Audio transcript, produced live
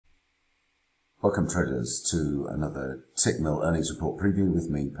Welcome traders to another Tickmill earnings report preview with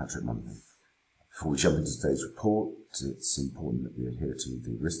me, Patrick Monday. Before we jump into today's report, it's important that we adhere to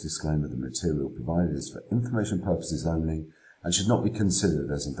the risk disclaimer. The material provided is for information purposes only and should not be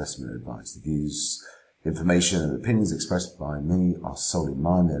considered as investment advice. The views, information and opinions expressed by me are solely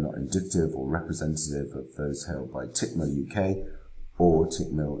mine. They are not indicative or representative of those held by Tickmill UK or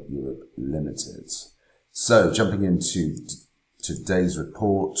Tickmill Europe Limited. So, jumping into today's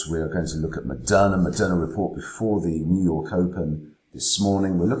report, we are going to look at Moderna report before the New York Open this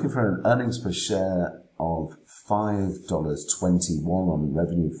morning. We're looking for an earnings per share of $5.21 on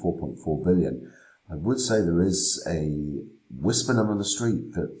revenue of $4.4 billion. I would say there is a whisper on the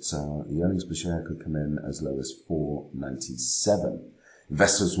street that the earnings per share could come in as low as $4.97.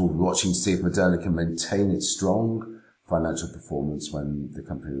 Investors will be watching to see if Moderna can maintain its strong financial performance when the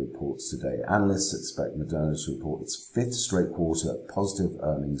company reports today. Analysts expect Moderna to report its fifth straight quarter of positive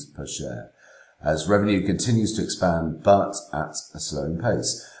earnings per share as revenue continues to expand, but at a slowing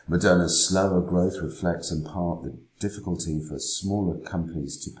pace. Moderna's slower growth reflects in part the difficulty for smaller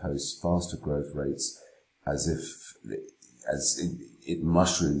companies to post faster growth rates as it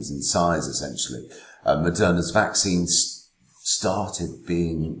mushrooms in size, essentially. Moderna's vaccines started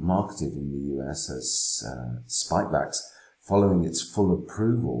being marketed in the US as Spikevax following its full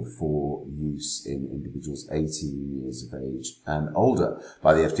approval for use in individuals 18 years of age and older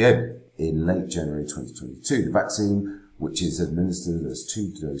by the FDA in late January 2022. The vaccine, which is administered as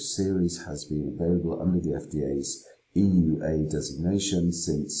two-dose series, has been available under the FDA's EUA designation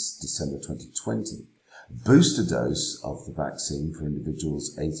since December 2020. Booster dose of the vaccine for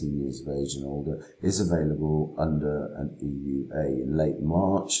individuals 18 years of age and older is available under an EUA. In late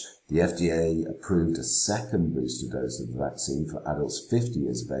March, the FDA approved a second booster dose of the vaccine for adults 50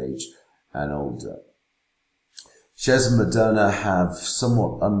 years of age and older. Shares of Moderna have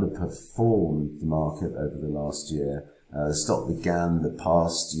somewhat underperformed the market over the last year. The stock began the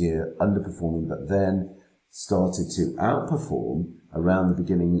past year underperforming, but then started to outperform around the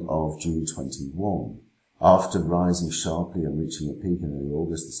beginning of June 21. After rising sharply and reaching a peak in early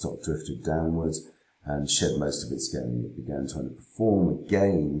August, the stock drifted downwards and shed most of its gain. It began to underperform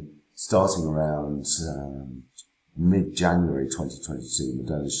again starting around mid-January 2022.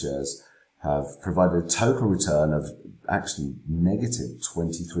 Moderna shares have provided a total return of actually negative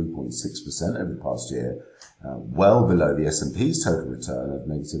 23.6% over the past year, well below the S&P's total return of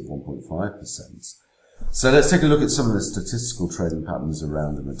negative 1.5%. So let's take a look at some of the statistical trading patterns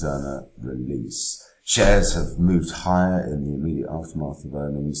around the Moderna release. Shares have moved higher in the immediate aftermath of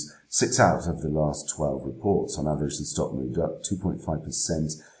earnings. 6 out of the last 12 reports. On average, the stock moved up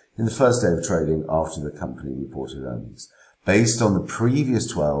 2.5% in the first day of trading after the company reported earnings. Based on the previous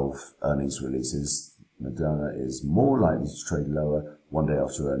 12 earnings releases, Moderna is more likely to trade lower one day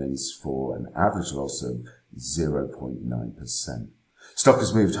after earnings for an average loss of 0.9%. Stock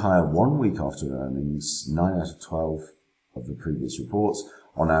has moved higher 1 week after earnings, 9 out of 12 of the previous reports.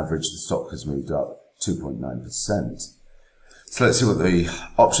 On average, the stock has moved up 2.9%. So let's see what the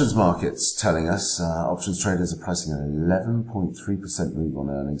options market's telling us. Options traders are pricing an 11.3% move on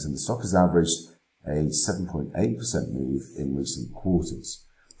earnings, and the stock has averaged a 7.8% move in recent quarters.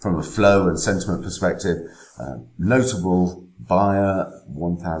 From a flow and sentiment perspective, notable buyer,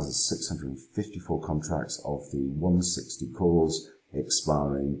 1,654 contracts of the 160 calls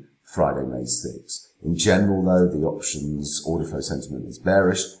expiring Friday, May 6. In general, though, the options order flow sentiment is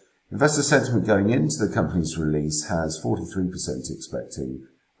bearish. Investor sentiment going into the company's release has 43% expecting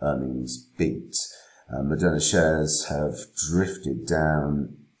earnings beat. Moderna shares have drifted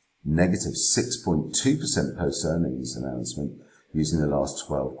down negative 6.2% post-earnings announcement using the last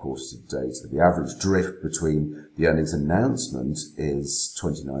 12 quarters of data. The average drift between the earnings announcement is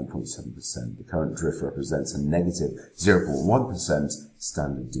 29.7%. The current drift represents a negative 0.1%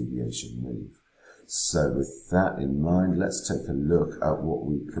 standard deviation move. So with that in mind, let's take a look at what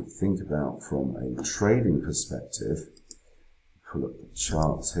we could think about from a trading perspective. Pull up the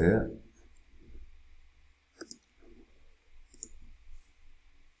charts here.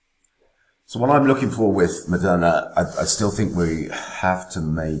 So what I'm looking for with Moderna, I still think we have to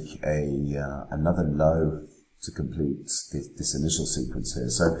make another low to complete this initial sequence here.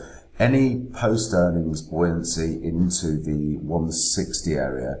 So any post-earnings buoyancy into the 160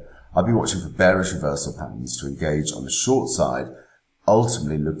 area, I'll be watching for bearish reversal patterns to engage on the short side,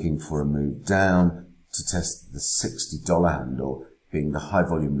 ultimately looking for a move down to test the $60 handle, being the high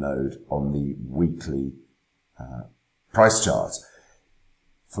volume node on the weekly price chart.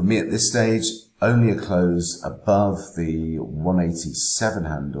 For me at this stage, only a close above the 187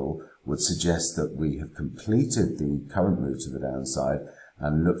 handle would suggest that we have completed the current move to the downside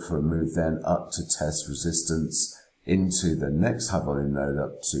and look for a move then up to test resistance into the next high volume node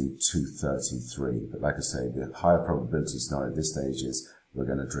up to 233. But like I say, the higher probability scenario at this stage is we're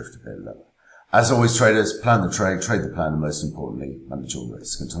going to drift a bit lower. As always, traders, plan the trade, trade the plan, and most importantly, manage your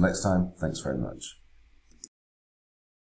risk. Until next time, thanks very much.